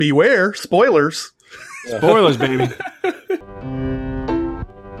beware, spoilers. Spoilers, baby.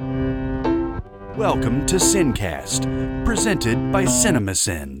 Welcome to Sincast, presented by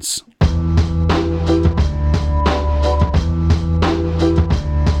CinemaSins.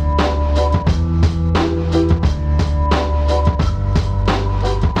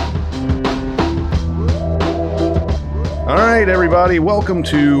 All right, everybody, welcome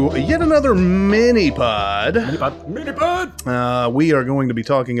to yet another mini-pod. Mini-pod. We are going to be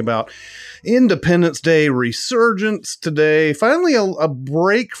talking about Independence Day resurgence today. Finally, a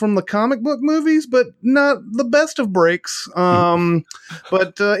break from the comic book movies, but not the best of breaks.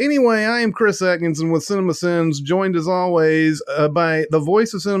 But anyway, I am Chris Atkinson with CinemaSins, joined as always by the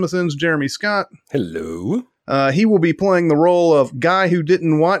voice of CinemaSins, Jeremy Scott. Hello. He will be playing the role of guy who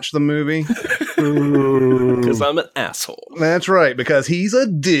didn't watch the movie. Because I'm an asshole. That's right, because he's a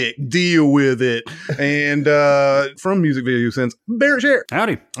dick. Deal with it. And from Music Video Sense, Barrett Share.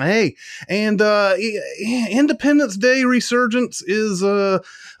 Howdy. Hey, and Independence Day resurgence is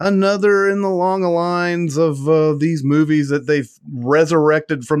another in the long lines of these movies that they've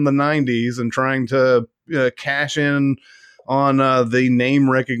resurrected from the 90s and trying to cash in on the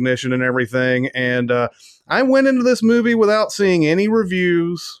name recognition and everything. And I went into this movie without seeing any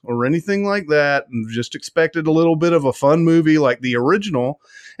reviews or anything like that, and just expected a little bit of a fun movie like the original.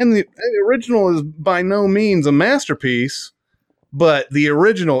 And the original is by no means a masterpiece, but the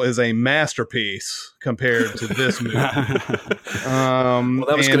original is a masterpiece compared to this movie. Well,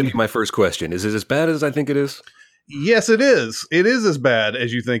 that was going to be my first question. Is it as bad as I think it is? Yes, it is. It is as bad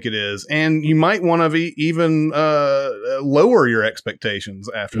as you think it is. And you might want to even lower your expectations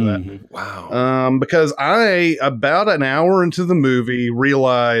after that. Wow. Because I, about an hour into the movie,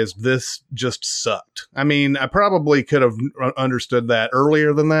 realized this just sucked. I mean, I probably could have understood that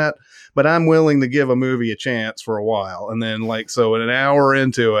earlier than that, but I'm willing to give a movie a chance for a while. And then, so an hour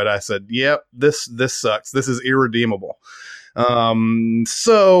into it, I said, yep, this sucks. This is irredeemable.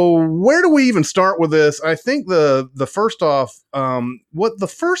 So where do we even start with this? I think the first off, what the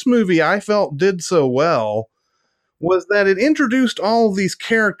first movie I felt did so well was that it introduced all of these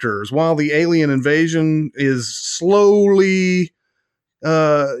characters while the alien invasion is slowly,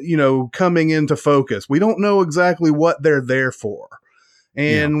 coming into focus. We don't know exactly what they're there for.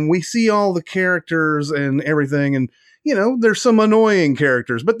 And we see all the characters and everything, and there's some annoying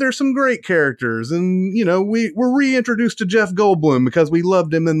characters, but there's some great characters. And, we're reintroduced to Jeff Goldblum because we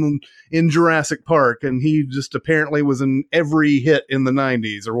loved him in Jurassic Park. And he just apparently was in every hit in the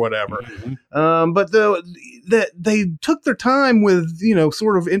 90s or whatever. Mm-hmm. But they took their time with,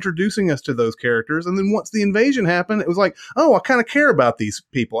 sort of introducing us to those characters. And then once the invasion happened, it was like, oh, I kind of care about these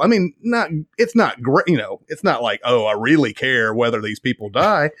people. I mean, it's not great. It's not like, oh, I really care whether these people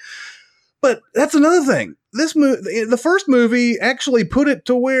die. But that's another thing. The first movie actually put it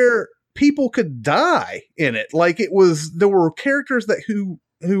to where people could die in it. Like there were characters who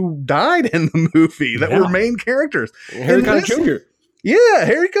died in the movie that were main characters. Harry Connick Jr. Yeah,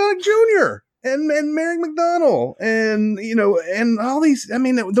 Harry Connick Jr. and Mary McDonnell and and all these. I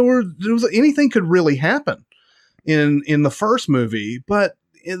mean, there was anything could really happen in the first movie, but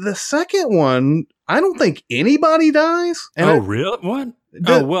in the second one, I don't think anybody dies. And really? What?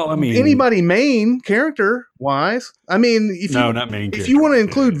 Anybody main character wise? I mean, not main character. If you want to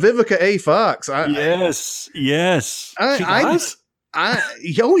include Vivica A. Fox, yes, oh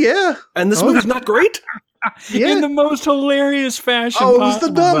yeah, and this movie's not great. Yeah. In the most hilarious fashion. Oh, it was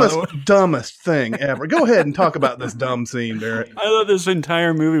the dumbest thing ever. Go ahead and talk about this dumb scene, Barrett. I thought this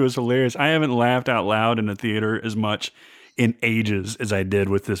entire movie was hilarious. I haven't laughed out loud in a theater as much in ages as I did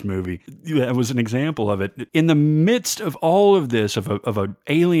with this movie. That was an example of it. In the midst of all of this, of a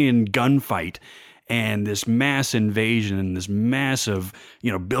alien gunfight and this mass invasion and this massive,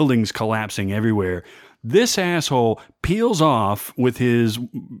 buildings collapsing everywhere, this asshole peels off with his,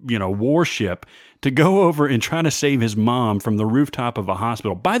 warship to go over and try to save his mom from the rooftop of a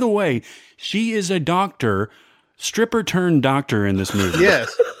hospital. By the way, she is a doctor, stripper turned doctor in this movie.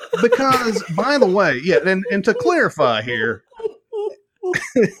 Yes. Because, by the way, and to clarify here,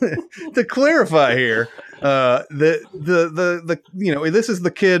 this is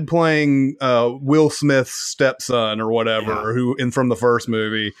the kid playing Will Smith's stepson or whatever, from the first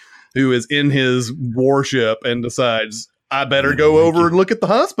movie, who is in his warship and decides, I better go over and look at the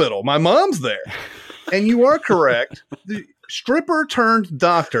hospital. My mom's there. And you are correct. The stripper turned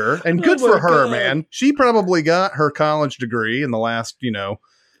doctor, and good for her, man. She probably got her college degree in the last,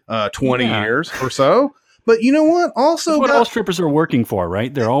 20 years or so. But you know what? Also, that's what all strippers are working for,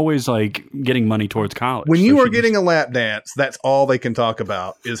 right? They're always like getting money towards college. When you are getting a lap dance, that's all they can talk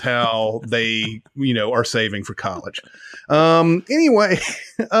about is how they, are saving for college. Anyway,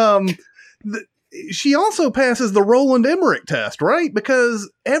 she also passes the Roland Emmerich test, right?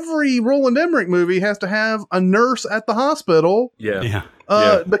 Because every Roland Emmerich movie has to have a nurse at the hospital. Yeah.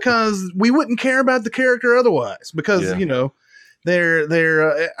 Because we wouldn't care about the character otherwise. Because,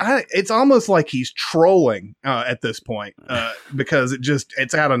 it's almost like he's trolling at this point because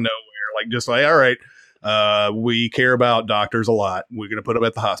it's out of nowhere. All right, we care about doctors a lot. We're going to put them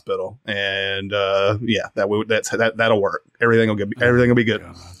at the hospital, and that'll work. Everything will be good.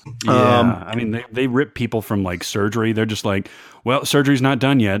 Yeah, I mean they rip people from like surgery. They're just like, well, surgery's not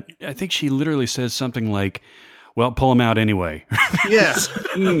done yet. I think she literally says something like, well, pull them out anyway. Yeah.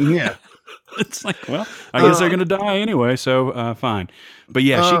 Yeah. It's like, well, I guess they're going to die anyway, so fine. But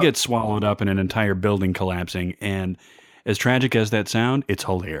yeah, she gets swallowed up in an entire building collapsing, and as tragic as that sound, it's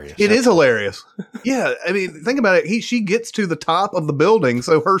hilarious. It is hilarious. Yeah, I mean, think about it. She gets to the top of the building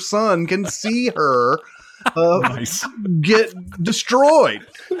so her son can see her get destroyed.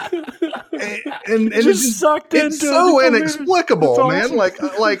 And just sucked into it's so inexplicable, awesome. Man.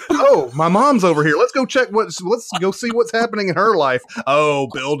 Like, oh, my mom's over here. Let's go let's go see what's happening in her life. Oh,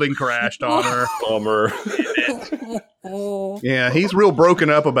 building crashed on her. Bummer. Yeah, he's real broken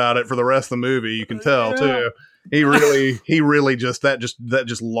up about it for the rest of the movie. You can tell too. He really just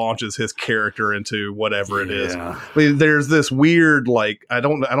launches his character into whatever it is. I mean, there's this weird, like, I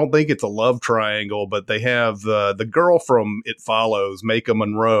don't think it's a love triangle, but they have the girl from It Follows, Maika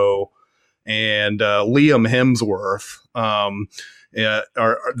Monroe, and Liam Hemsworth.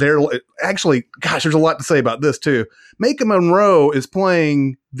 They're actually, gosh, there's a lot to say about this too. Maika Monroe is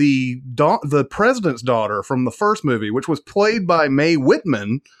playing the president's daughter from the first movie, which was played by Mae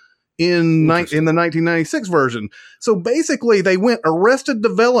Whitman in the 1996 version. So basically they went Arrested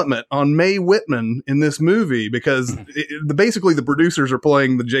Development on Mae Whitman in this movie because basically the producers are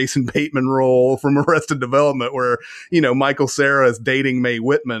playing the Jason Bateman role from Arrested Development where, Michael Cera is dating Mae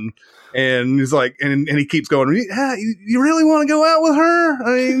Whitman. And he's like, and he keeps going, you really want to go out with her?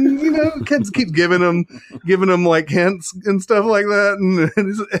 I mean, kids keep giving him like hints and stuff like that.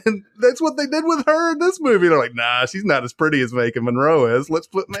 And that's what they did with her in this movie. They're like, nah, she's not as pretty as Maika Monroe is. Let's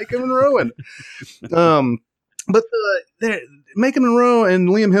put Maika Monroe in. But Maika Monroe and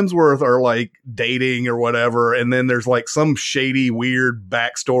Liam Hemsworth are like dating or whatever. And then there's like some shady, weird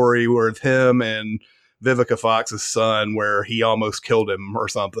backstory with him and Vivica Fox's son where he almost killed him or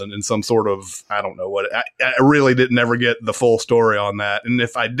something in some sort of, I don't know what. I really didn't ever get the full story on that. And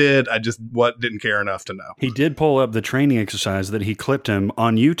if I did, I just didn't care enough to know. He did pull up the training exercise that he clipped him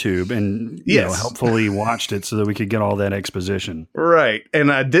on YouTube and helpfully watched it so that we could get all that exposition. Right.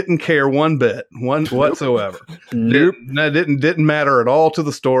 And I didn't care one bit, whatsoever. Nope. That didn't matter at all to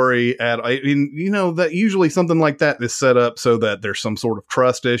the story. That usually something like that is set up so that there's some sort of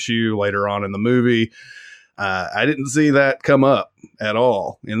trust issue later on in the movie. I didn't see that come up at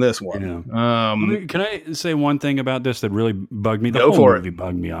all in this one. Yeah. Can I say one thing about this that really bugged me? The whole movie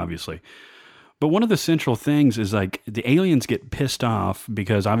bugged me, obviously. But one of the central things is like the aliens get pissed off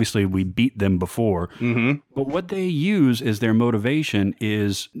because obviously we beat them before. Mm-hmm. But what they use as their motivation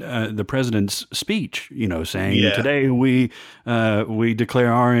is the president's speech, saying today we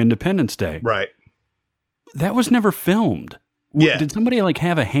declare our Independence Day. Right. That was never filmed. Yeah. Did somebody like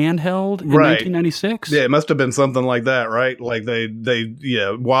have a handheld in 1996? Yeah, it must have been something like that, right? Like they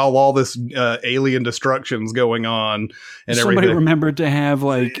while all this alien destruction's going on and somebody everything. remembered to have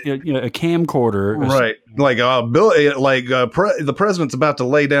like a camcorder. Right. Like the president's about to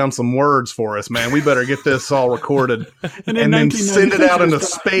lay down some words for us, man. We better get this all recorded and then send it out into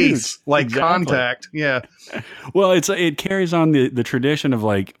space like Contact. Yeah. Well, it carries on the tradition of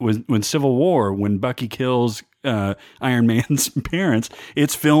like when Civil War, when Bucky kills Iron Man's parents,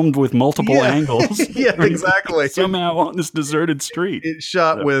 it's filmed with multiple angles. Yeah, exactly. Somehow on this deserted street. It's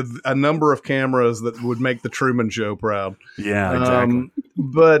shot with a number of cameras that would make the Truman Show proud. Yeah, exactly.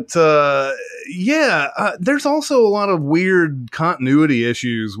 There's also a lot of weird continuity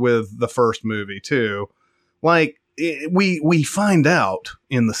issues with the first movie too. Like we find out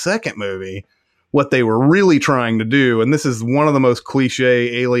in the second movie what they were really trying to do. And this is one of the most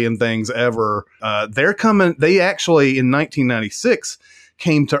cliche alien things ever. They actually in 1996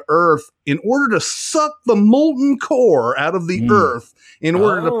 came to Earth in order to suck the molten core out of the Earth in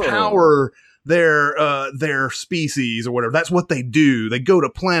order to power their species or whatever. That's what they do. They go to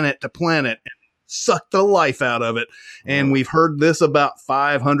planet and suck the life out of it. And we've heard this about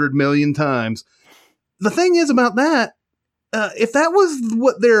 500 million times. The thing is about that, if that was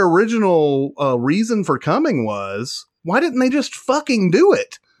what their original reason for coming was, why didn't they just fucking do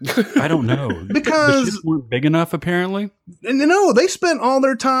it? I don't know. Because the ships weren't big enough, apparently. No, they spent all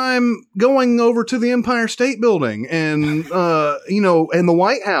their time going over to the Empire State Building and and the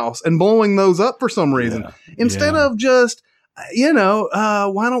White House and blowing those up for some reason instead of just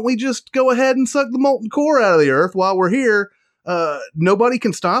why don't we just go ahead and suck the molten core out of the Earth while we're here? Nobody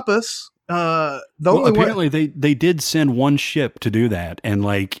can stop us. Apparently they did send one ship to do that, and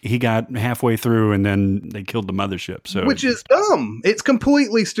like he got halfway through, and then they killed the mothership. So, which is dumb. It's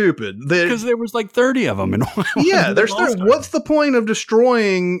completely stupid. Because there was like 30 of them. What's the point of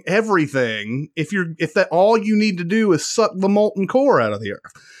destroying everything if that all you need to do is suck the molten core out of the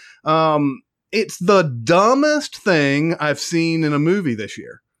Earth? It's the dumbest thing I've seen in a movie this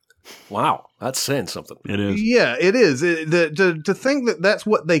year. Wow, that's saying something. It is. Yeah, it is. To think that that's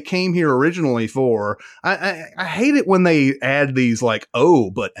what they came here originally for. I hate it when they add these like,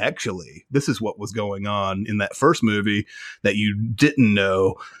 oh, but actually, this is what was going on in that first movie that you didn't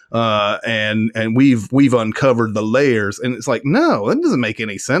know, and we've uncovered the layers, and it's like, no, that doesn't make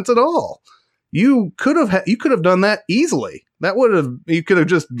any sense at all. You could have done that easily. You could have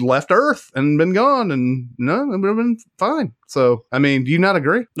just left Earth and been gone, and no, it would have been fine. So, I mean, do you not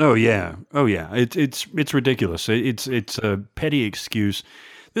agree? Oh yeah. It's ridiculous. It's a petty excuse.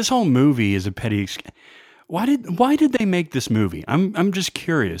 This whole movie is a petty excuse. Why did they make this movie? I'm just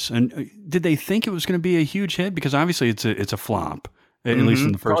curious. And did they think it was going to be a huge hit? Because obviously it's a flop. At least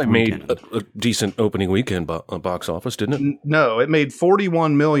in the first weekend. Made a decent opening weekend box office, didn't it? No, it made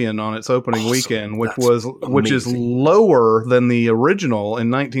 $41 million on its opening weekend, which is lower than the original in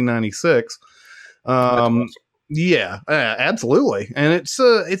 1996. Awesome. Yeah, absolutely, and it's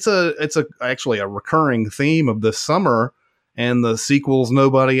actually a recurring theme of this summer, and the sequels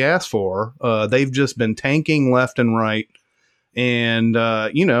nobody asked for. They've just been tanking left and right. And,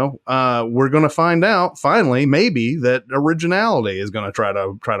 we're going to find out finally, maybe that originality is going to try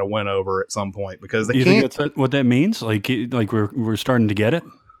to win over at some point because they can't. Think that's what that means? Like we're starting to get it.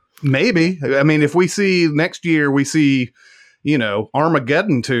 Maybe. I mean, if we see next year, we see,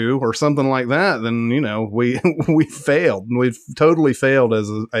 Armageddon 2 or something like that, then, we failed. We've totally failed as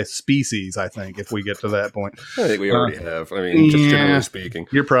a species, I think, if we get to that point. I think we already have. I mean, just generally speaking.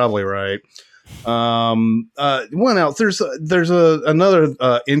 You're probably right. What else? There's another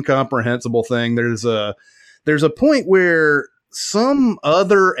incomprehensible thing. There's a point where some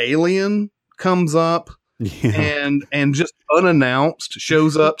other alien comes up and just unannounced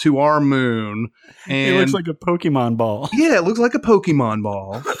shows up to our moon, and it looks like a Pokemon ball. Yeah, it looks like a Pokemon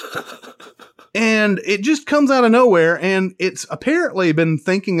ball. And it just comes out of nowhere, and it's apparently been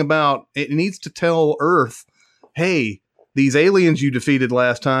thinking about it needs to tell Earth, hey, these aliens you defeated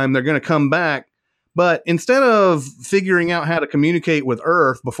last time, they're going to come back. But instead of figuring out how to communicate with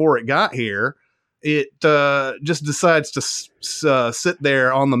Earth before it got here, it just decides to sit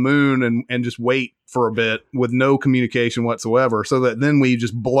there on the moon and just wait for a bit with no communication whatsoever, so that then we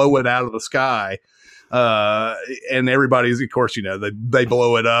just blow it out of the sky. And everybody's, of course, they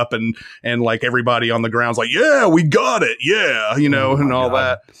blow it up and like everybody on the ground's like, yeah, we got it. Yeah. And all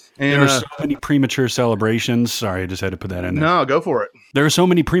that. And there are so many premature celebrations. Sorry, I just had to put that in there. No, go for it. There are so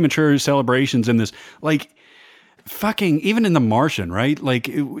many premature celebrations in this. Like, fucking, even in The Martian, right? Like,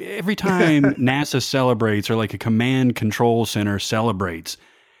 every time NASA celebrates or like a command control center celebrates,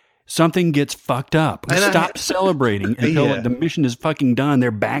 something gets fucked up. Stop celebrating until the mission is fucking done.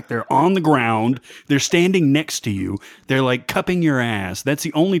 They're back. They're on the ground. They're standing next to you. They're like cupping your ass. That's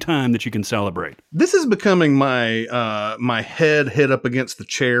the only time that you can celebrate. This is becoming my my head hit up against the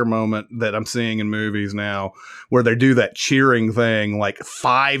chair moment that I'm seeing in movies now, where they do that cheering thing like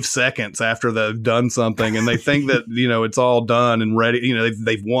 5 seconds after they've done something, and they think that it's all done and ready.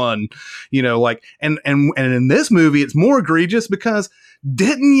 They've won. And in this movie, it's more egregious because.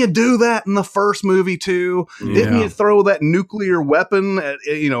 Didn't you do that in the first movie too? Yeah. Didn't you throw that nuclear weapon at,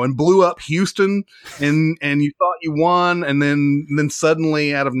 and blew up Houston and you thought you won, and then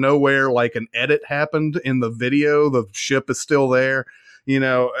suddenly out of nowhere, like an edit happened in the video, the ship is still there, and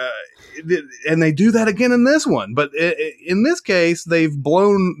they do that again in this one. But in this case, they've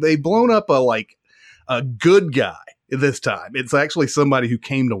blown up a good guy. This time, it's actually somebody who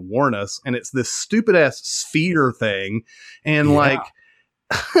came to warn us, and it's this stupid ass sphere thing, and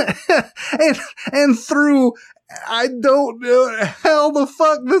and through I don't know how the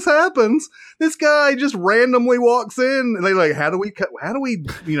fuck this happens. This guy just randomly walks in and they're like, how do we,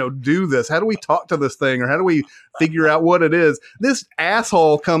 do this? How do we talk to this thing? Or how do we figure out what it is? This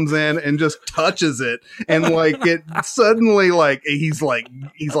asshole comes in and just touches it. And like, it suddenly like, he's like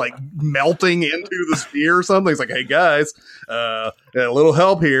melting into the sphere or something. He's like, hey guys, a little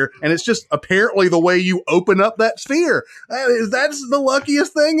help here. And it's just apparently the way you open up that sphere. That's the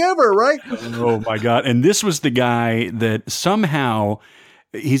luckiest thing ever, right? Oh my God. And this was the guy that somehow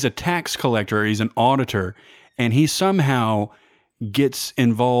he's a tax collector, he's an auditor, and he somehow gets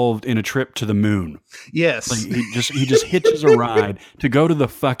involved in a trip to the moon. Yes. Like he just hitches a ride to go to the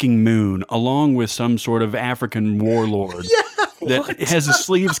fucking moon along with some sort of African warlord. That has his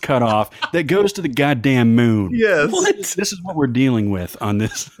sleeves cut off, that goes to the goddamn moon. Yes. This is what we're dealing with on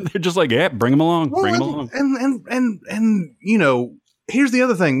this. They're just like, yeah, bring him along. Bring him along. And here's the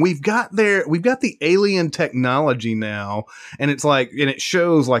other thing. We've got the alien technology now, and it's like, and it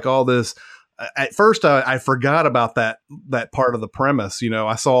shows like all this. At first, I forgot about that part of the premise.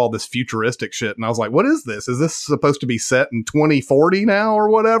 I saw all this futuristic shit, and I was like, "What is this? Is this supposed to be set in 2040 now, or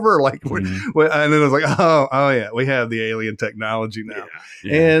whatever?" Like, and then I was like, "Oh yeah, we have the alien technology now."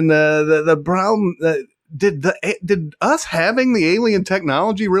 Yeah. And the problem did us having the alien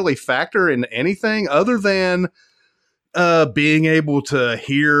technology really factor in anything other than being able to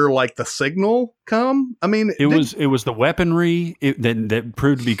hear like the signal come? I mean, it was the weaponry that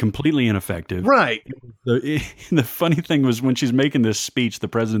proved to be completely ineffective. Right. The funny thing was when she's making this speech, the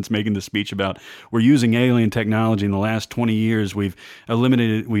president's making this speech about we're using alien technology in the last 20 years. We've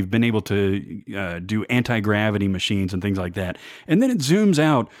been able to do anti-gravity machines and things like that. And then it zooms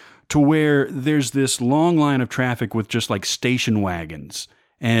out to where there's this long line of traffic with just like station wagons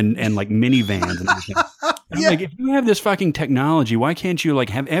and like minivans and everything. And I'm like, if you have this fucking technology, why can't you like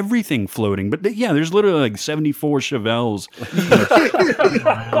have everything floating? But there's literally like 74 Chevelles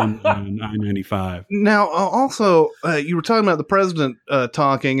on I-95. Now, also, you were talking about the president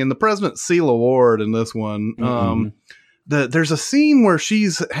talking, and the president's Celia Ward in this one. There's a scene where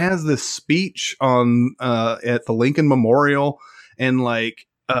has this speech on at the Lincoln Memorial, and like,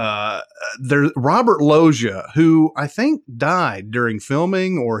 there's Robert Loggia, who I think died during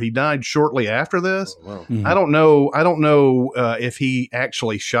filming, or he died shortly after this. Oh, wow. Mm-hmm. I don't know if he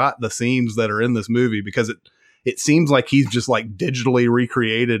actually shot the scenes that are in this movie, because it seems like he's just like digitally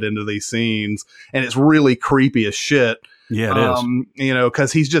recreated into these scenes, and it's really creepy as shit. Yeah, it is.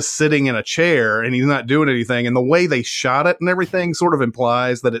 Because he's just sitting in a chair and he's not doing anything, and the way they shot it and everything sort of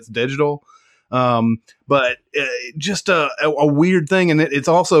implies that it's digital. But just a weird thing. And it's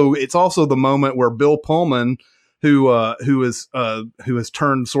also the moment where Bill Pullman, who has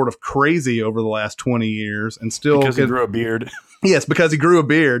turned sort of crazy over the last 20 years and still because he grew a beard. Yes, because he grew a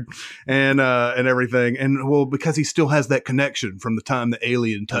beard and everything. And well, because he still has that connection from the time the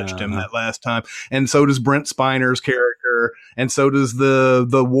alien touched him that last time. And so does Brent Spiner's character. And so does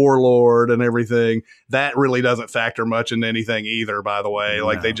the warlord and everything. That really doesn't factor much into anything either, by the way. No.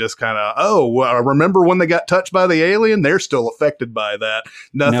 Like they just kind of, remember when they got touched by the alien? They're still affected by that.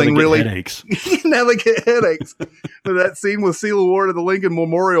 Nothing really. Headaches. Now they get headaches. So that scene with Celia Ward at the Lincoln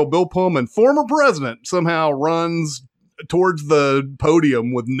Memorial, Bill Pullman, former president, somehow runs towards the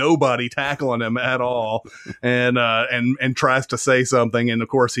podium with nobody tackling him at all, and tries to say something, and of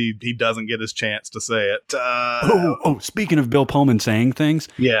course he doesn't get his chance to say it. Speaking of Bill Pullman saying things,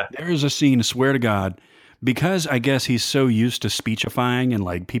 yeah, there's a scene, I swear to God, because I guess he's so used to speechifying and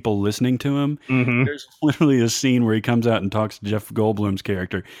like people listening to him. Mm-hmm. There's literally a scene where he comes out and talks to Jeff Goldblum's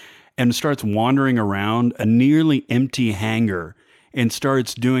character and starts wandering around a nearly empty hangar and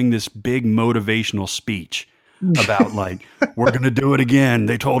starts doing this big motivational speech about like, we're going to do it again.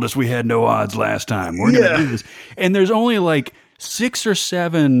 They told us we had no odds last time. We're going to do this. And there's only like 6 or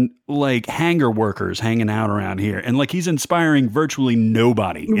 7 like hangar workers hanging out around here. And like he's inspiring virtually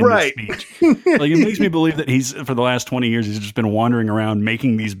nobody in this speech. Like it makes me believe that he's, for the last 20 years, he's just been wandering around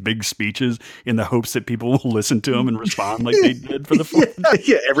making these big speeches in the hopes that people will listen to him and respond like they did for the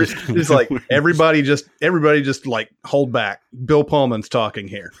 4th. Everybody just like hold back. Bill Pullman's talking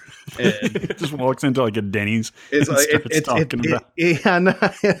here. And just walks into like a Denny's. It's exactly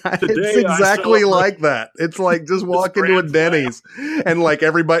like that. It's like just walk into a Denny's and like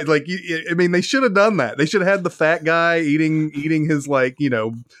everybody like they should have done that. They should have had the fat guy eating his like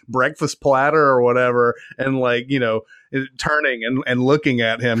breakfast platter or whatever, and like turning and looking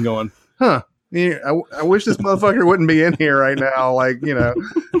at him going, huh. Yeah, I wish this motherfucker wouldn't be in here right now. Like he's up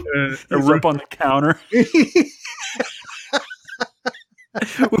on the counter.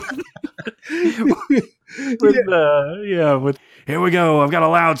 here we go. I've got a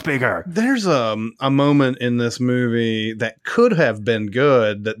loudspeaker. There's a moment in this movie that could have been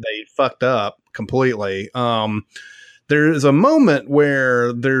good that they fucked up completely. There's a moment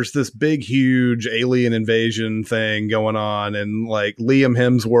where there's this big, huge alien invasion thing going on, and like Liam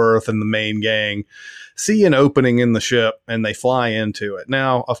Hemsworth and the main gang see an opening in the ship and they fly into it.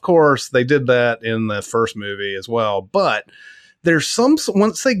 Now, of course, they did that in the first movie as well, but there's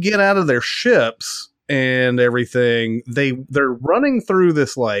once they get out of their ships and everything, they're running through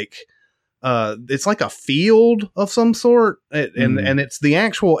this like it's like a field of some sort, and it's the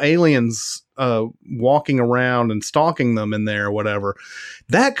actual aliens walking around and stalking them in there or whatever.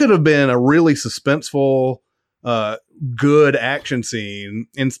 That could have been a really suspenseful good action scene.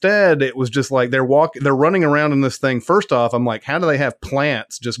 Instead, it was just like they're running around in this thing. First off, I'm like, how do they have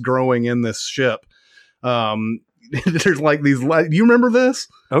plants just growing in this ship? There's like these, you remember this?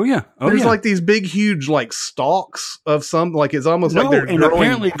 Oh yeah. There's like these big, huge, like stalks of some, like it's almost like they're growing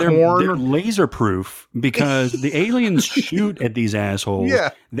apparently corn. they're laser proof because the aliens shoot at these assholes. Yeah.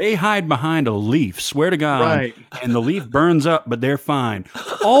 They hide behind a leaf, swear to God, Right. and the leaf burns up, but they're fine.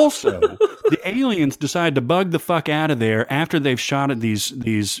 Also, the aliens decide to bug the fuck out of there after they've shot at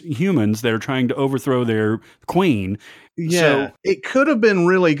these humans that are trying to overthrow their queen. Yeah, So- it could have been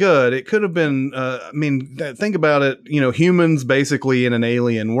really good. It could have been, I mean, think about it, humans basically in an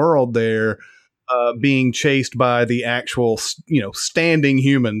alien world there, being chased by the actual, standing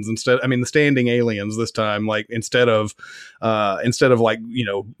humans the standing aliens this time, like instead of like,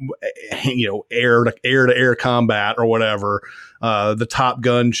 air to air combat or whatever, the Top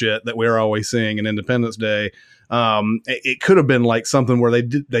Gun shit that we're always seeing in Independence Day. It could have been like something where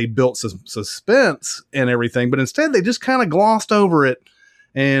they built some suspense and everything, but instead they just kind of glossed over it,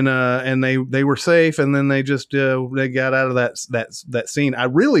 and they were safe, and then they just they got out of that scene. I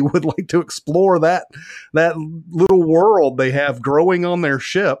really would like to explore that little world they have growing on their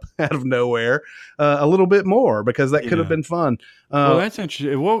ship out of nowhere a little bit more, because that could have been fun. Well, that's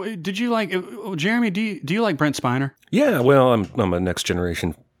interesting. Well, did you like Jeremy? Do you like Brent Spiner? Yeah, well, I'm a next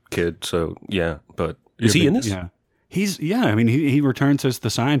generation kid, so yeah, but. Is he in this? Yeah. I mean, he returns as the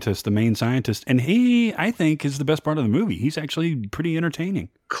scientist, the main scientist, and he, I think, is the best part of the movie. He's actually pretty entertaining.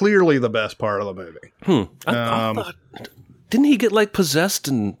 Clearly the best part of the movie. I thought, didn't he get like possessed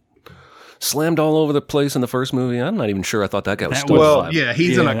and slammed all over the place in the first movie? I'm not even sure. I thought that guy was still alive. Yeah,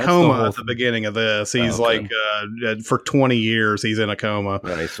 he's in a that's coma at the beginning of this. He's for 20 years he's in a coma.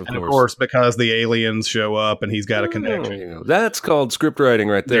 Nice, of course, because the aliens show up and he's got a connection. That's called script writing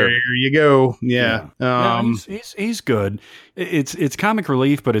right there. There you go. Yeah. He's good. It's comic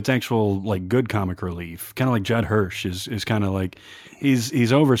relief, but it's actual like good comic relief. Kind of like Judd Hirsch is kind of like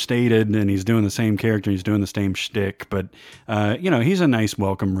he's overstated and he's doing the same character, he's doing the same shtick, but he's a nice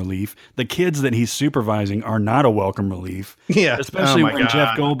welcome relief. The kids that he's supervising are not a welcome relief. Yeah. Especially when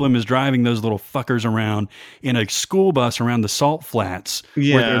Jeff Goldblum is driving those little fuckers around in a school bus around the salt flats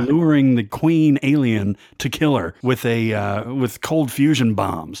where they're luring the queen alien to kill her with cold fusion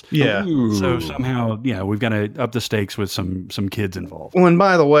bombs. Yeah. So somehow, we've got to up the stakes with some kids involved. Well, and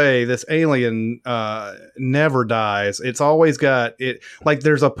by the way, this alien never dies. It's always got it. Like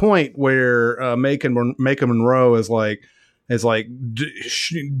there's a point where Macon Monroe is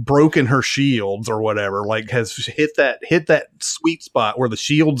broken her shields or whatever, like has hit that sweet spot where the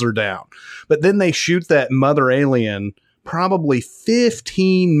shields are down. But then they shoot that mother alien probably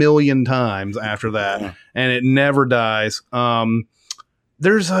 15 million times after that, and it never dies.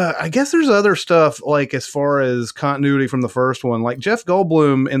 I guess there's other stuff, like as far as continuity from the first one, like Jeff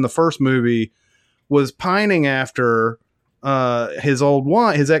Goldblum in the first movie was pining after his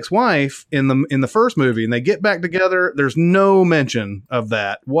ex-wife in the first movie, and they get back together. There's no mention of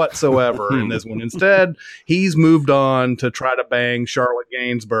that whatsoever in this one. Instead, he's moved on to try to bang Charlotte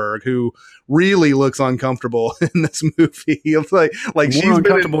Gainsbourg, who really looks uncomfortable in this movie. It's like more she's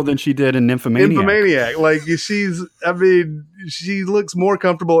uncomfortable than she did in Nymphomaniac. Like she looks more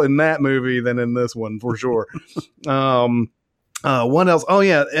comfortable in that movie than in this one for sure. What else? Oh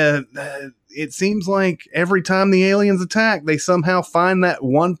yeah. It seems like every time the aliens attack, they somehow find that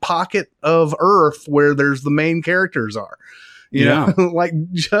one pocket of Earth where there's the main characters are. You know, like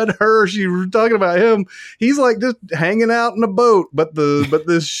Judd Hirsch, you were talking about him. He's like just hanging out in a boat, but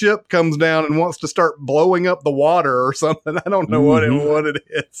this ship comes down and wants to start blowing up the water or something. I don't know what it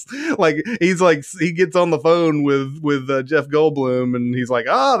is. Like he gets on the phone with Jeff Goldblum, and he's like,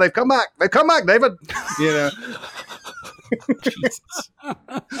 "Oh, they've come back, David." You know.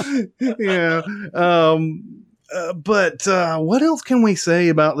 Yeah. But what else can we say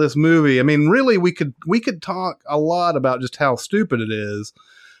about this movie? I mean, really, we could talk a lot about just how stupid it is.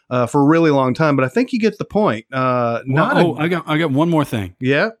 for a really long time. But I think you get the point. I got one more thing.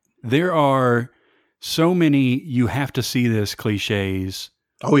 Yeah. There are so many you have to see this cliches.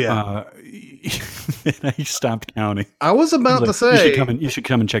 Oh yeah. I stopped counting. I was about to say you should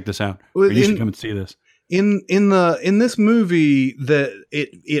come and check this out. Or you should come and see this. In this movie, that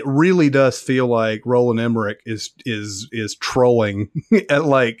it really does feel like Roland Emmerich is trolling at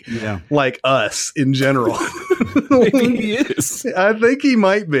like us in general. Maybe he is. I think he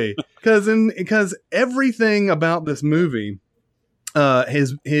might be, because everything about this movie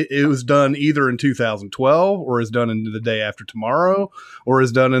it was done either in 2012 or is done in The Day After Tomorrow or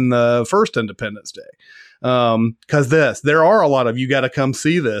is done in the first Independence Day. Because there are a lot of you got to come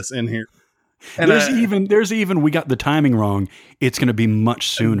see this in here. And there's even we got the timing wrong. It's going to be much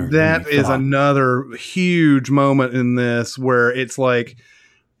sooner. That is another huge moment in this where it's like,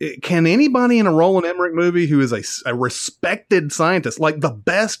 can anybody in a Roland Emmerich movie who is a respected scientist, like the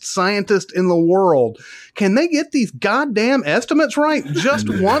best scientist in the world, can they get these goddamn estimates right just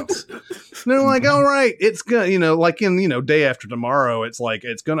once? They're like, all right, it's gonna, like in, Day After Tomorrow, it's like,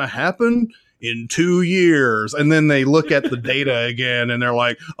 it's going to happen in 2 years. And then they look at the data again and they're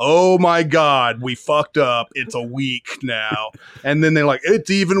like, oh my God, we fucked up. It's a week now. And then they're like,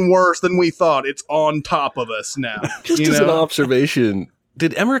 it's even worse than we thought. It's on top of us now. Just as an observation,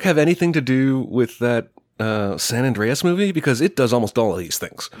 did Emmerich have anything to do with that San Andreas movie? Because it does almost all of these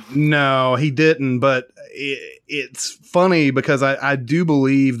things. No, he didn't. But it's funny because I do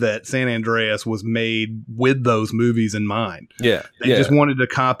believe that San Andreas was made with those movies in mind. Yeah. They just wanted to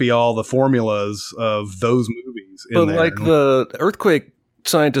copy all the formulas of those movies. But like the earthquake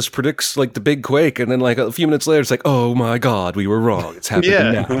scientist predicts like the big quake, and then like a few minutes later it's like, oh my God, we were wrong, it's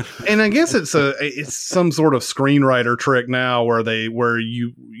happening now. And I guess it's some sort of screenwriter trick now where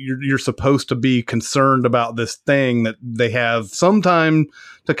you're supposed to be concerned about this thing that they have some time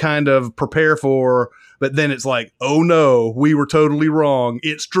to kind of prepare for, but then it's like, oh no, we were totally wrong,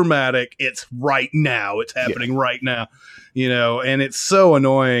 it's dramatic, it's right now, it's happening right now. And it's so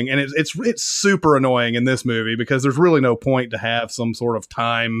annoying, and it's super annoying in this movie because there's really no point to have some sort of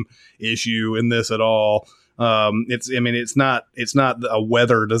time issue in this at all. It's not a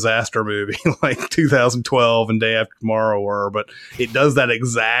weather disaster movie like 2012 and Day After Tomorrow were, but it does that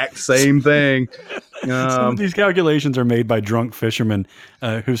exact same thing. Some of these calculations are made by drunk fishermen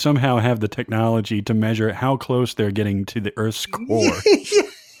who somehow have the technology to measure how close they're getting to the Earth's core.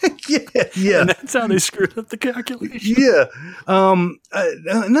 Yeah. And that's how they screwed up the calculation. Yeah.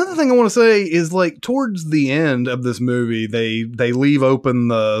 Another thing I want to say is, like, towards the end of this movie, they leave open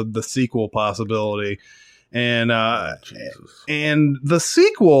the sequel possibility, and the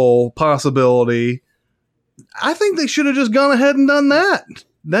sequel possibility, I think they should have just gone ahead and done that.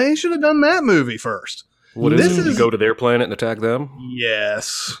 They should have done that movie first. What is it? You go to their planet and attack them?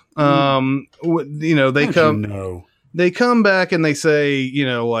 Yes. They come back and they say,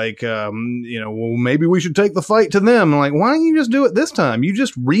 well, maybe we should take the fight to them. I'm like, why don't you just do it this time? You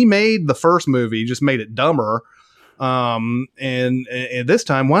just remade the first movie, you just made it dumber. And this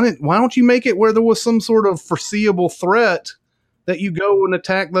time, why don't you make it where there was some sort of foreseeable threat that you go and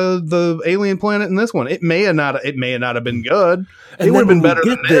attack the alien planet in this one? It may not have been good. It would have been better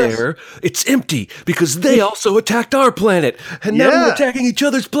than this. There, it's empty because they also attacked our planet, and now we're attacking each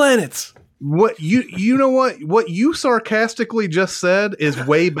other's planets. What what you sarcastically just said is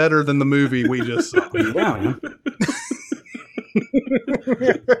way better than the movie we just saw. Yeah.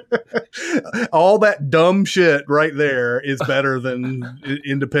 All that dumb shit right there is better than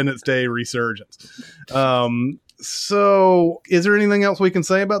Independence Day Resurgence. So is there anything else we can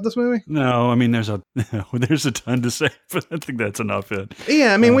say about this movie? No, I mean, there's a ton to say, but I think that's enough.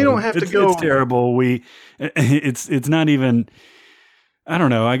 Yeah. I mean, we don't have to go. It's terrible. It's not even, I don't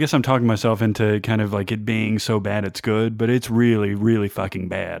know. I guess I'm talking myself into kind of like it being so bad it's good, but it's really, really fucking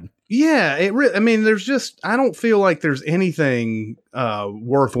bad. Yeah, there's just, I don't feel like there's anything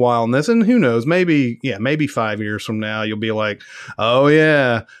worthwhile in this. And who knows, maybe 5 years from now, you'll be like, oh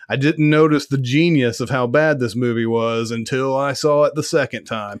yeah, I didn't notice the genius of how bad this movie was until I saw it the second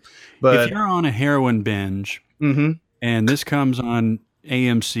time. But if you're on a heroin binge and this comes on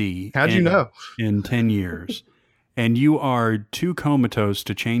AMC, how'd you know? In 10 years, and you are too comatose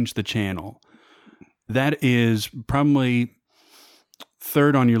to change the channel, that is probably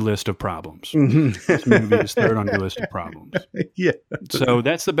third on your list of problems. This movie is third on your list of problems. Yeah. So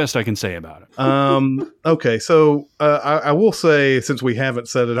that's the best I can say about it. Okay. So I will say, since we haven't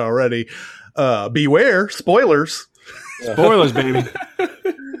said it already, beware spoilers. Spoilers, baby.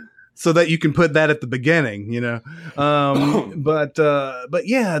 So that you can put that at the beginning, but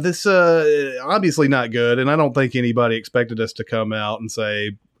yeah, this obviously not good, and I don't think anybody expected us to come out and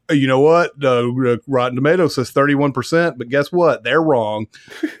say you know what? Rotten Tomatoes says 31%, but guess what? They're wrong.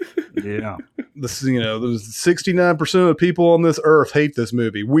 Yeah. This, there's 69% of the people on this earth hate this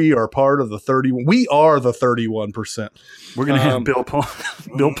movie. We are part of the 31. We are the 31%. We're going to have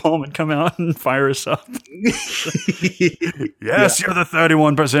Bill Pullman come out and fire us up. Yes, you're the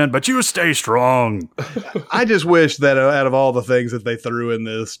 31%, but you stay strong. I just wish that out of all the things that they threw in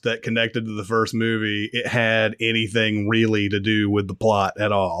this that connected to the first movie, it had anything really to do with the plot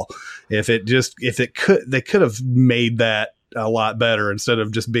at all. They could have made that a lot better instead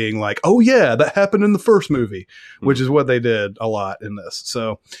of just being like, oh yeah, that happened in the first movie, which is what they did a lot in this.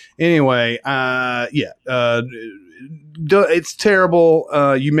 So anyway, it's terrible.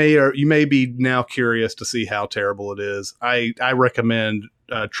 You may be now curious to see how terrible it is. I recommend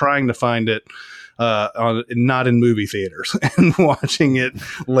trying to find it not in movie theaters and watching it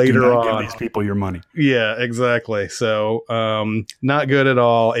later on. Give these people your money. Yeah, exactly. So not good at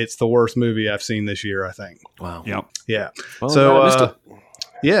all. It's the worst movie I've seen this year, I think. Wow. Yep. Yeah. Well, So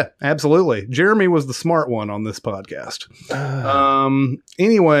yeah, absolutely. Jeremy was the smart one on this podcast.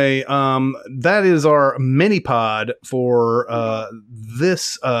 Anyway, that is our mini pod for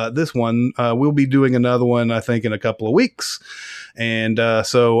this one. We'll be doing another one, I think, in a couple of weeks. And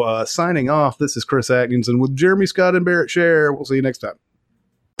so signing off, this is Chris Atkinson with Jeremy Scott and Barrett Share. We'll see you next time.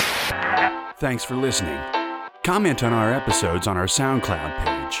 Thanks for listening. Comment on our episodes on our SoundCloud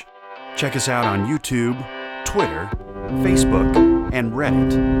page. Check us out on YouTube, Twitter, Facebook, and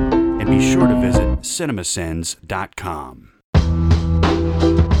Reddit. And be sure to visit cinemasins.com.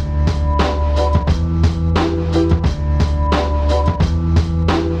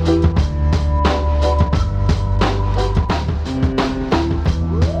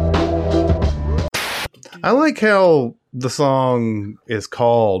 I like how the song is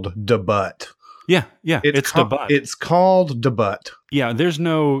called "Da Butt." Yeah, it's the butt. It's called "Da Butt." Yeah, there's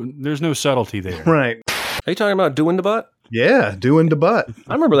no subtlety there. Right. Are you talking about doing the butt? Yeah, doing "Da Butt."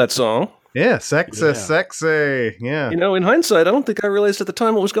 I remember that song. Yeah, sexy. Yeah. In hindsight, I don't think I realized at the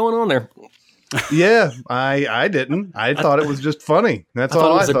time what was going on there. Yeah, I didn't. I thought it was just funny. That's I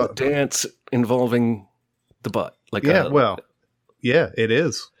all thought it I was thought. a dance involving the butt. Yeah, it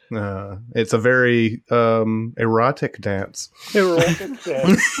is. It's a very erotic dance.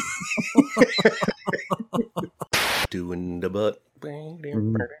 Doing the butt.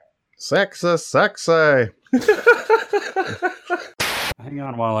 Sexy. Hang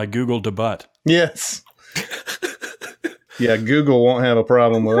on while I Google the butt. Yes. Yeah, Google won't have a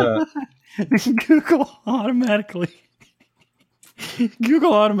problem with that.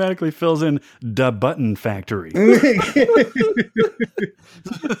 Google automatically fills in the button factory.